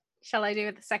right. Shall I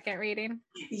do the second reading?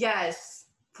 Yes,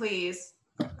 please.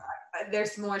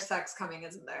 There's more sex coming,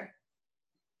 isn't there?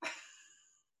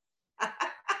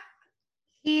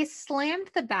 He slammed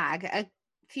the bag a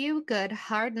few good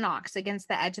hard knocks against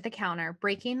the edge of the counter,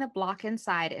 breaking the block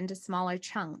inside into smaller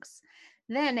chunks,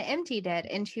 then emptied it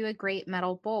into a great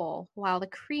metal bowl while the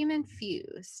cream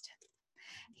infused.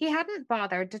 He hadn't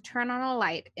bothered to turn on a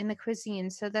light in the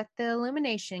cuisine so that the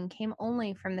illumination came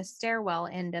only from the stairwell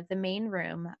end of the main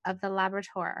room of the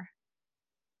laboratoire.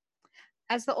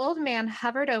 As the old man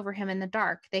hovered over him in the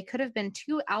dark, they could have been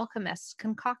two alchemists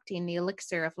concocting the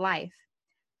elixir of life.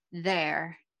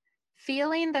 There,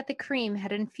 feeling that the cream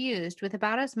had infused with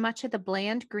about as much of the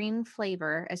bland green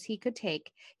flavor as he could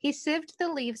take, he sieved the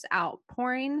leaves out,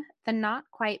 pouring the not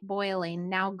quite boiling,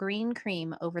 now green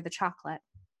cream over the chocolate.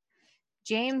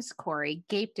 James Corey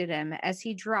gaped at him as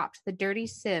he dropped the dirty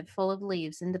sieve full of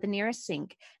leaves into the nearest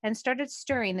sink and started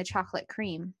stirring the chocolate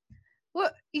cream.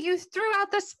 Well, you threw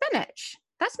out the spinach.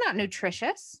 That's not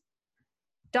nutritious.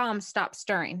 Dom stopped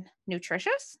stirring.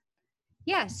 Nutritious?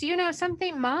 Yes, you know,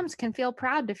 something moms can feel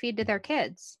proud to feed to their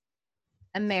kids.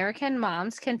 American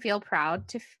moms can feel proud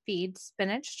to feed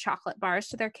spinach chocolate bars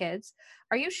to their kids.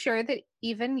 Are you sure that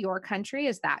even your country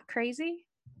is that crazy?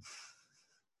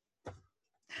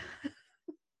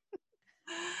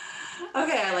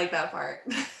 Okay, I like that part.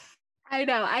 I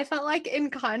know. I felt like in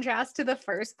contrast to the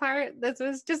first part, this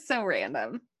was just so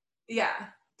random. Yeah.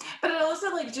 But it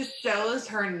also like just shows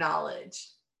her knowledge.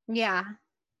 Yeah.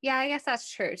 Yeah, I guess that's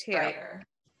true too. Writer.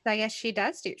 So I guess she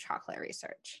does do chocolate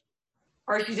research.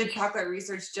 Or she did chocolate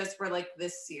research just for like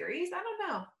this series. I don't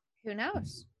know. Who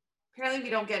knows? Apparently we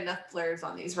don't get enough flares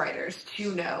on these writers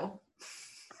to know.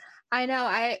 I know.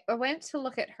 I went to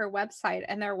look at her website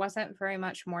and there wasn't very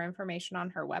much more information on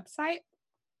her website.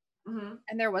 Mm-hmm.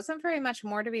 And there wasn't very much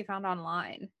more to be found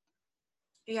online.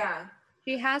 Yeah.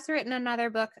 She has written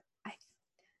another book.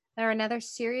 There are another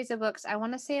series of books. I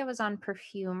want to say it was on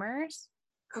perfumers.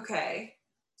 Okay.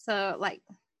 So like,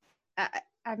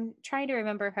 I'm trying to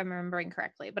remember if I'm remembering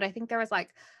correctly, but I think there was like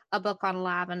a book on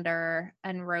lavender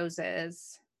and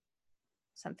roses,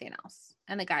 something else.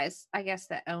 And the guys, I guess,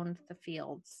 that owned the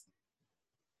fields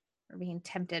were being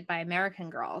tempted by American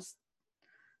girls.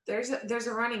 There's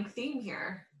a running theme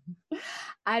here.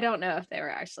 I don't know if they were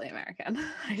actually American.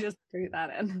 I just threw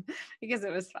that in because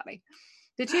it was funny.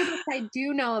 The two books I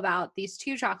do know about, these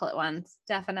two chocolate ones,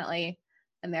 definitely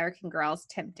American girls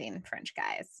tempting French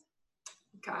guys.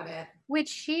 Got it. Which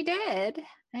she did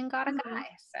and got a guy,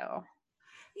 so.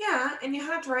 Yeah, and you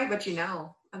have to write what you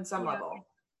know on some level.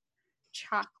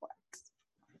 Chocolate.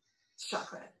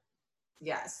 Chocolate.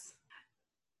 Yes.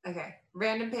 Okay.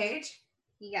 Random page?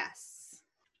 Yes.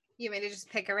 You want me to just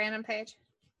pick a random page?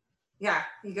 Yeah,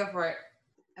 you go for it.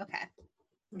 Okay.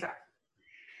 Okay.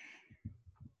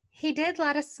 He did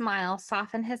let a smile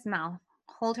soften his mouth,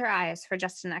 hold her eyes for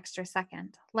just an extra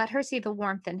second, let her see the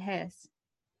warmth in his.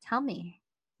 Tell me,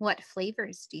 what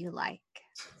flavors do you like?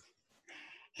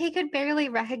 He could barely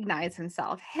recognize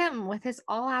himself. Him, with his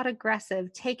all-out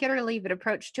aggressive, take-it-or-leave-it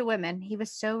approach to women. He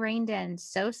was so reined in,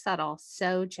 so subtle,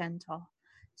 so gentle.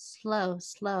 Slow,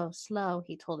 slow, slow,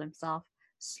 he told himself.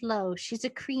 Slow. She's a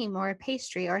cream or a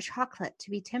pastry or a chocolate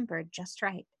to be tempered just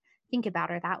right. Think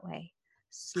about her that way.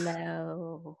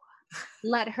 Slow.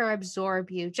 Let her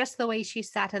absorb you, just the way she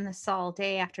sat in the saal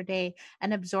day after day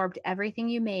and absorbed everything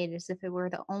you made as if it were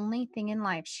the only thing in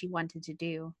life she wanted to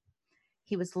do.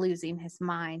 He was losing his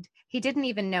mind. He didn't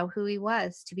even know who he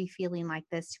was to be feeling like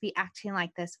this, to be acting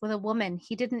like this with a woman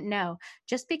he didn't know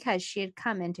just because she had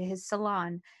come into his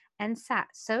salon and sat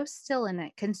so still in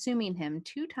it, consuming him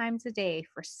 2 times a day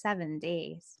for 7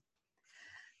 days.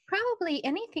 Probably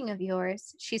anything of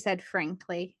yours, she said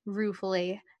frankly,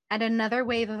 ruefully, and another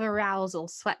wave of arousal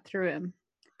swept through him.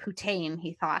 Putain,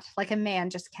 he thought, like a man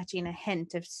just catching a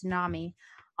hint of tsunami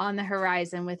on the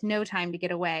horizon with no time to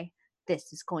get away.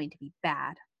 This is going to be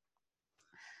bad.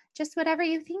 Just whatever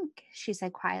you think, she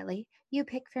said quietly. You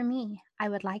pick for me. I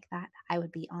would like that. I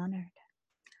would be honored.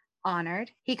 Honored?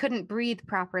 He couldn't breathe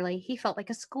properly. He felt like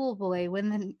a schoolboy when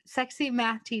the sexy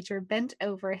math teacher bent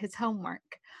over his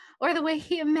homework, or the way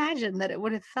he imagined that it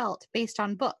would have felt based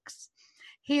on books.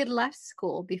 He had left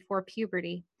school before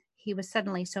puberty. He was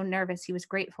suddenly so nervous he was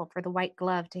grateful for the white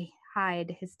glove to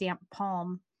hide his damp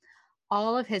palm.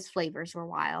 All of his flavors were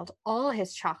wild. All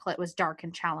his chocolate was dark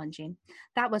and challenging.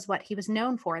 That was what he was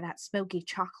known for, that smoky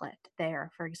chocolate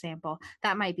there, for example.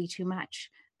 That might be too much.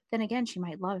 But then again, she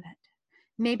might love it.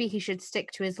 Maybe he should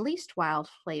stick to his least wild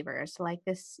flavors, like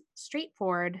this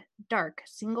straightforward, dark,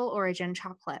 single origin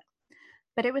chocolate.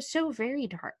 But it was so very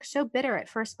dark, so bitter at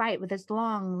first bite, with its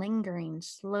long, lingering,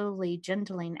 slowly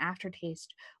gentling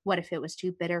aftertaste. What if it was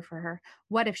too bitter for her?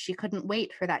 What if she couldn't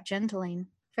wait for that gentling?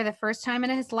 For the first time in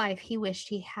his life, he wished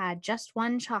he had just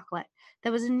one chocolate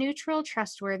that was a neutral,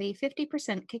 trustworthy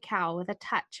 50% cacao with a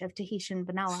touch of Tahitian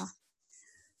vanilla.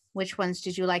 Which ones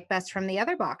did you like best from the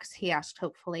other box? He asked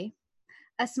hopefully.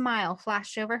 A smile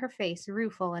flashed over her face,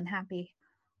 rueful and happy.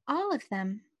 All of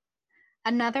them.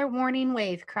 Another warning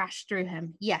wave crashed through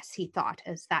him. Yes, he thought,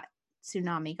 as that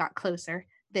tsunami got closer,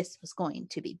 this was going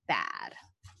to be bad.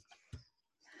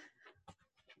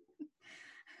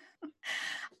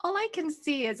 All I can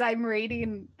see as I'm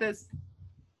reading this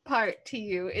part to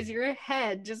you is your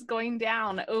head just going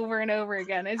down over and over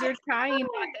again as you're trying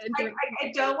not to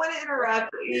I don't want to interrupt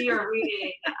your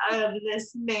reading of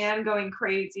this man going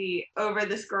crazy over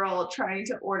this girl trying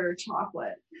to order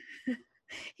chocolate.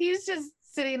 He's just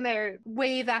sitting there,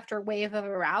 wave after wave of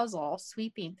arousal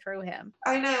sweeping through him.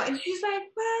 I know. And she's like,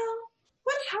 well,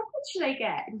 what chocolate should I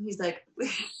get? And he's like,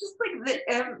 just like you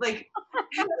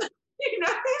know, he's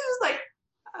just like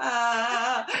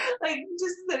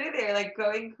just sitting there, like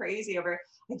going crazy over.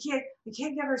 I can't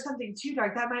give her something too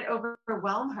dark. That might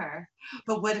overwhelm her.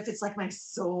 But what if it's like my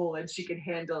soul and she can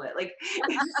handle it? Like,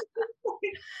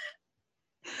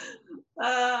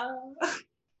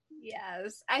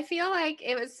 yes, I feel like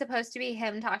it was supposed to be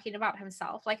him talking about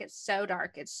himself. Like, it's so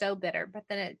dark, it's so bitter, but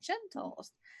then it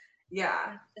gentles.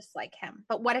 Yeah, just like him.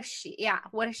 But what if she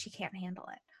can't handle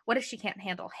it? What if she can't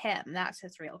handle him? That's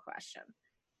his real question.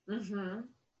 Mm-hmm.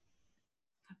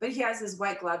 But he has his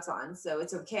white gloves on, so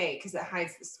it's okay because it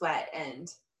hides the sweat. And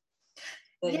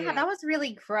then, yeah, that was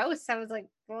really gross. I was like,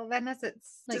 well, then does it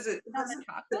on the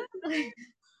chocolate?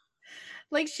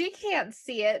 Like, she can't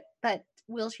see it, but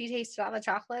will she taste it on the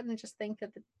chocolate and just think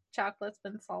that the chocolate's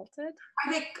been salted?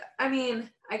 I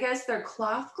guess they're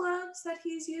cloth gloves that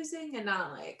he's using and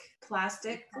not like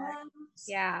plastic gloves.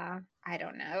 Yeah, I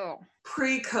don't know.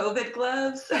 Pre-COVID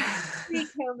gloves.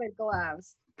 Pre-COVID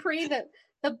gloves.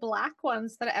 The black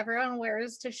ones that everyone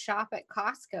wears to shop at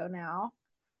Costco now.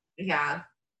 Yeah.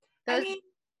 I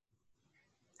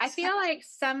feel like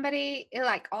somebody,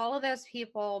 like all of those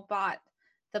people bought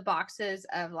the boxes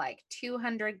of like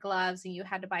 200 gloves and you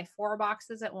had to buy 4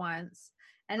 boxes at once.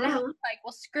 And now it's like,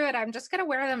 well, screw it. I'm just going to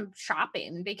wear them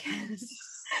shopping because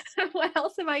what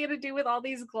else am I going to do with all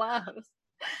these gloves?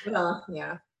 Well,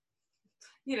 yeah.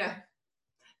 You know,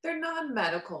 they're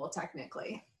non-medical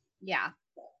technically. Yeah.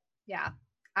 Yeah.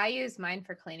 I use mine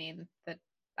for cleaning the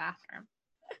bathroom.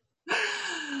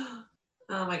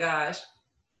 Oh my gosh.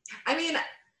 I mean,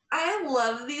 I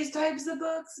love these types of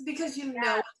books because you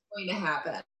know what's going to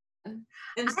happen.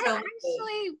 And so I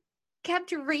actually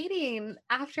kept reading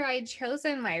after I'd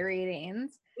chosen my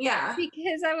readings. Yeah.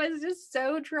 Because I was just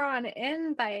so drawn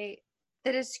in by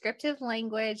the descriptive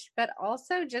language, but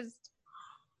also just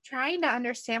trying to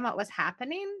understand what was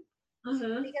happening.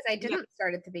 Mm-hmm. Because I didn't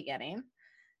start at the beginning.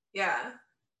 Yeah.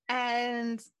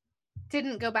 And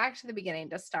didn't go back to the beginning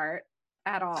to start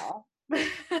at all.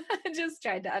 Just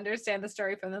tried to understand the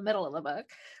story from the middle of the book,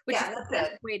 which is the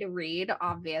best way to read,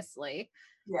 obviously.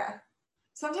 Yeah.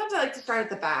 Sometimes I like to start at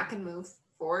the back and move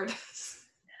forward.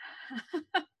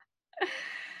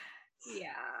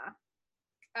 Yeah.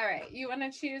 All right. You want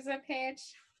to choose a page?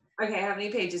 Okay. How many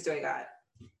pages do I got?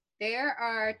 There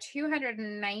are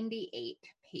 298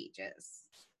 pages.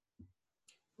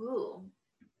 Ooh.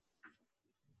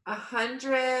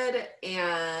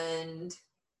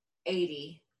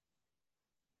 180.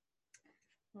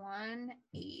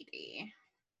 180.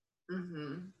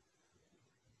 Mm-hmm.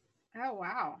 Oh,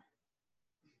 wow.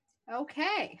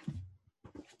 Okay.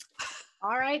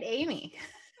 All right, Amy.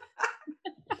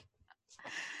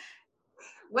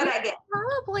 What I get?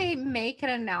 Probably make an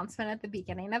announcement at the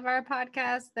beginning of our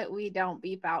podcast that we don't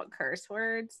beep out curse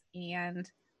words and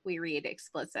we read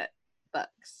explicit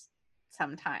books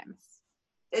sometimes.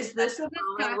 Is this a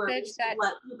moment where we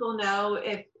let people know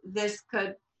if this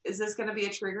could Is this going to be a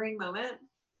triggering moment?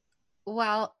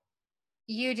 Well,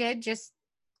 you did just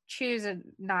choose a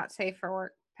not safe for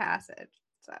work passage.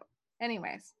 So,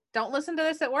 anyways, don't listen to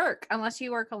this at work unless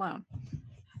you work alone.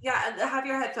 Yeah, have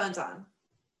your headphones on.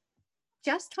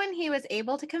 Just when he was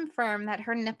able to confirm that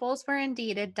her nipples were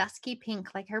indeed a dusky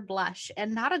pink like her blush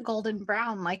and not a golden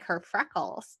brown like her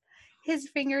freckles, his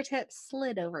fingertips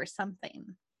slid over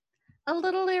something. A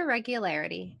little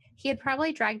irregularity. He had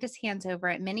probably dragged his hands over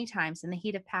it many times in the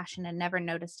heat of passion and never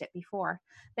noticed it before,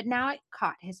 but now it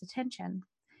caught his attention.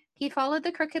 He followed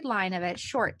the crooked line of it,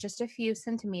 short just a few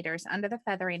centimeters under the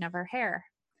feathering of her hair.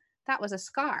 That was a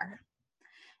scar.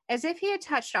 As if he had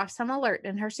touched off some alert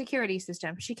in her security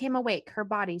system, she came awake, her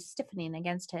body stiffening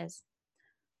against his.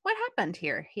 What happened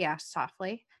here? He asked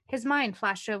softly. His mind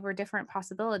flashed over different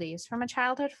possibilities, from a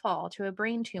childhood fall to a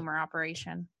brain tumor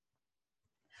operation.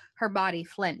 Her body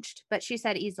flinched, but she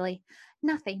said easily,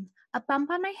 Nothing. A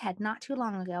bump on my head not too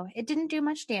long ago. It didn't do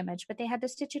much damage, but they had to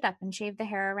stitch it up and shave the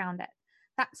hair around it.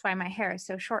 That's why my hair is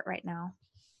so short right now.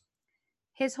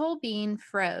 His whole being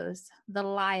froze, the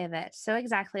lie of it, so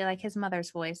exactly like his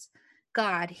mother's voice.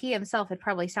 God, he himself had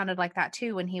probably sounded like that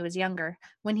too when he was younger,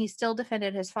 when he still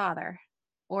defended his father.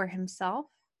 Or himself?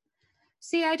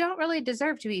 See, I don't really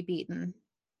deserve to be beaten.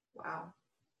 Wow.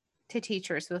 To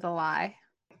teachers with a lie.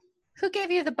 Who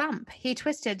gave you the bump? He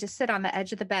twisted to sit on the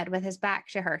edge of the bed with his back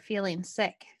to her, feeling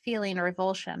sick, feeling a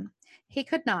revulsion. He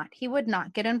could not, he would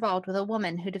not get involved with a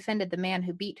woman who defended the man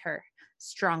who beat her.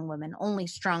 Strong women,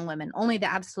 only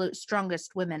the absolute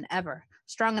strongest women ever,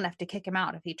 strong enough to kick him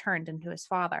out if he turned into his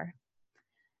father.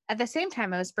 At the same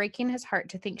time, it was breaking his heart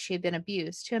to think she had been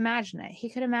abused, to imagine it. He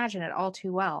could imagine it all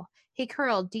too well. He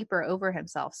curled deeper over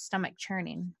himself, stomach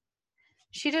churning.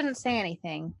 She didn't say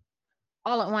anything.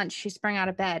 All at once, she sprang out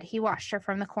of bed. He watched her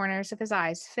from the corners of his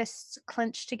eyes, fists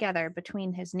clenched together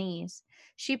between his knees.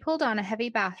 She pulled on a heavy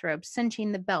bathrobe,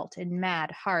 cinching the belt in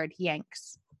mad, hard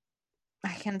yanks.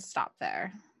 I can stop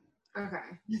there.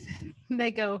 Okay.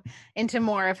 They go into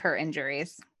more of her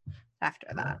injuries after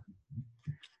that.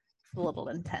 It's a little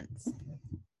intense.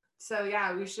 So,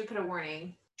 yeah, we should put a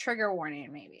warning. Trigger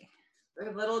warning, maybe.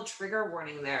 A little trigger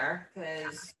warning there,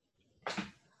 because...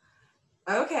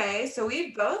 Okay, so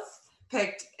we both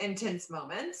picked intense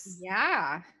moments.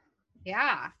 Yeah.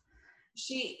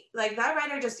 She, like, that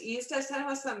writer just eased us in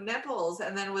with some nipples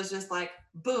and then was just like,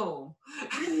 boom.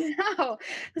 No,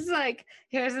 it's like,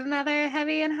 here's another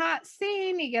heavy and hot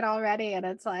scene. You get all ready and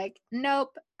it's like,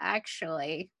 nope,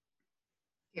 actually.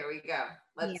 Here we go.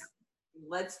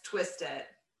 Let's twist it.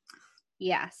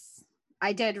 Yes.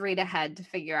 I did read ahead to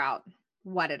figure out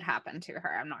what had happened to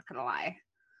her. I'm not going to lie.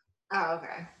 Oh,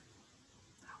 okay.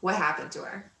 What happened to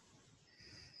her?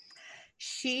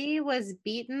 She was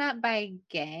beaten up by a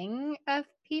gang of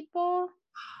people.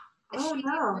 Oh, she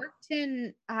no. worked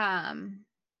in,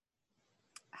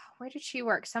 where did she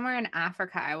work? Somewhere in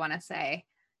Africa, I want to say,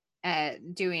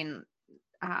 doing,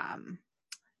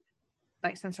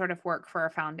 like some sort of work for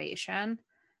a foundation.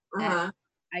 And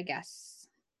I guess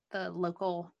the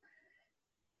local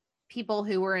people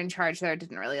who were in charge there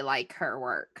didn't really like her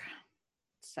work.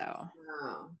 So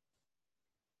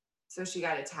she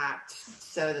got attacked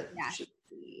so that she could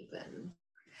leave. And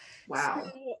wow.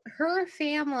 So her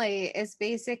family is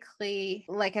basically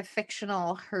like a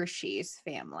fictional Hershey's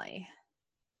family.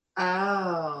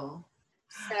 Oh.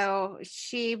 So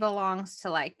she belongs to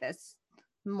like this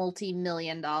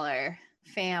multi-million-dollar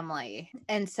family.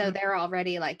 And so they're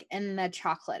already like in the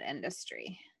chocolate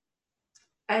industry.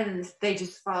 And they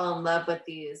just fall in love with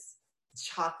these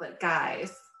chocolate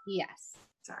guys. Yes.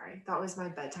 Sorry, that was my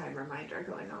bedtime reminder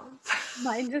going on.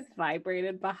 Mine just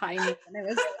vibrated behind me, and it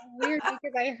was weird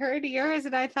because I heard yours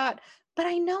and I thought, but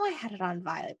I know I had it on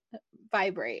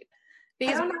vibrate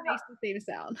because it makes the same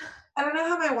sound. I don't know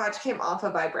how my watch came off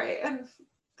of vibrate, and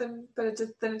then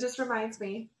it just reminds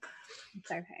me.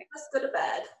 It's okay. Let's go to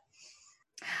bed.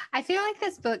 I feel like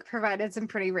this book provided some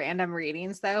pretty random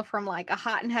readings, though, from like a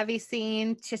hot and heavy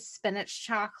scene to spinach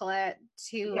chocolate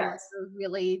to a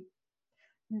really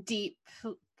deep,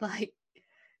 like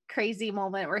crazy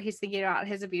moment where he's thinking about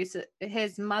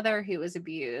his mother who was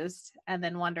abused, and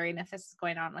then wondering if this is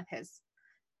going on with his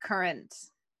current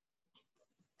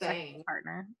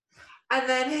partner. And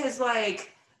then his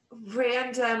like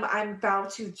random, I'm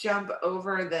about to jump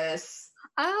over this.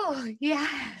 Oh,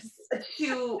 yes.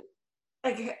 To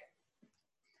like,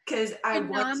 because I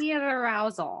want tsunami of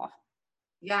arousal.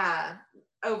 Yeah,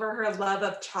 over her love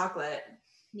of chocolate.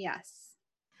 Yes.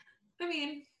 I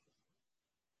mean,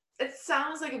 it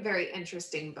sounds like a very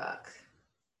interesting book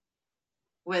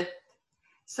with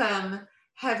some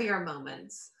heavier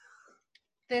moments.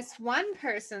 This one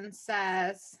person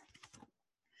says,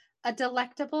 A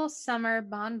delectable summer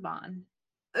bonbon.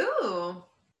 Ooh.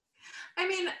 I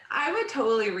mean, I would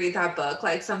totally read that book,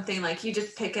 like something like you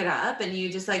just pick it up and you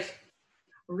just like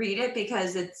read it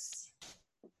because it's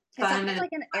fun. It's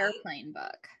like an airplane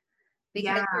book.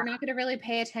 Because you're not going to really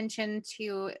pay attention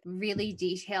to really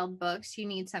detailed books. You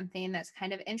need something that's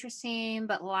kind of interesting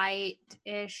but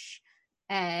light-ish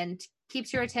and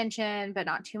keeps your attention but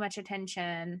not too much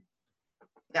attention.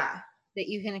 Yeah. That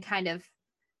you can kind of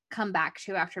come back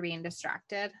to after being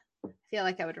distracted. I feel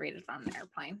like I would read it on an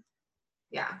airplane.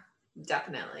 Yeah,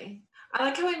 definitely. I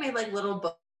like how we made like little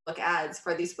book ads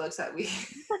for these books that we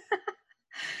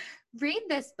read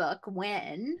this book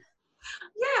when.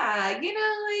 Yeah, like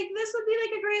this would be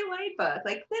like a great light book.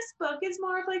 Like this book is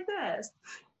more of like this.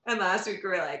 And last week we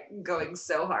were like going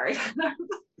so hard.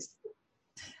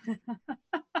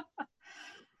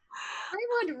 I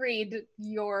would read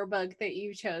your book that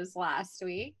you chose last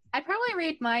week. I'd probably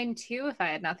read mine too if I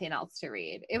had nothing else to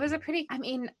read. It was a pretty, I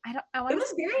it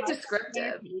was very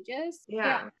descriptive. Pages.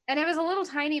 Yeah. And it was a little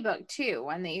tiny book too,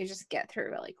 one that you just get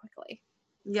through really quickly.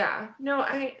 Yeah. No,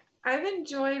 I've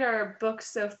enjoyed our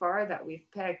books so far that we've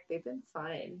picked. They've been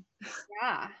fun.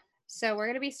 Yeah. So we're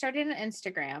going to be starting an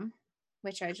Instagram,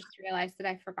 which I just realized that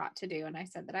I forgot to do and I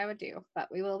said that I would do, but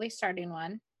we will be starting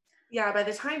one. Yeah, by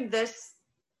the time this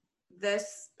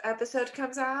episode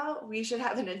comes out, we should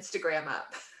have an Instagram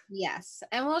up. Yes.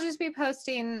 And we'll just be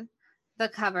posting the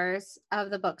covers of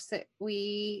the books that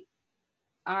we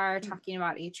are talking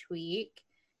about each week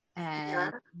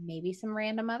and maybe some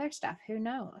random other stuff. Who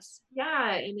knows?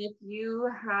 Yeah. And if you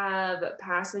have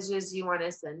passages you want to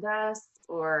send us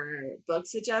or book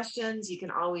suggestions, you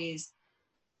can always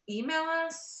email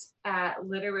us at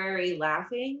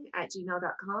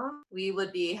literarylaughing@gmail.com. We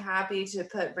would be happy to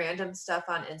put random stuff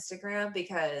on Instagram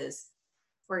because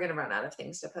we're going to run out of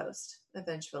things to post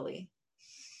eventually.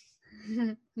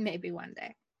 Maybe one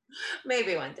day.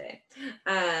 Maybe one day.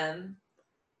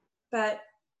 But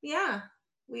yeah,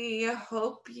 we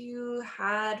hope you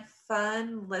had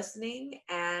fun listening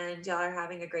and y'all are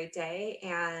having a great day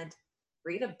and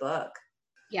read a book.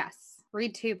 Yes.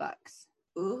 Read 2 books.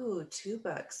 Ooh, 2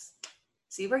 books.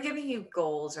 See, we're giving you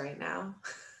goals right now.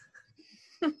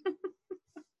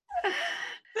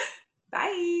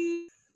 Bye.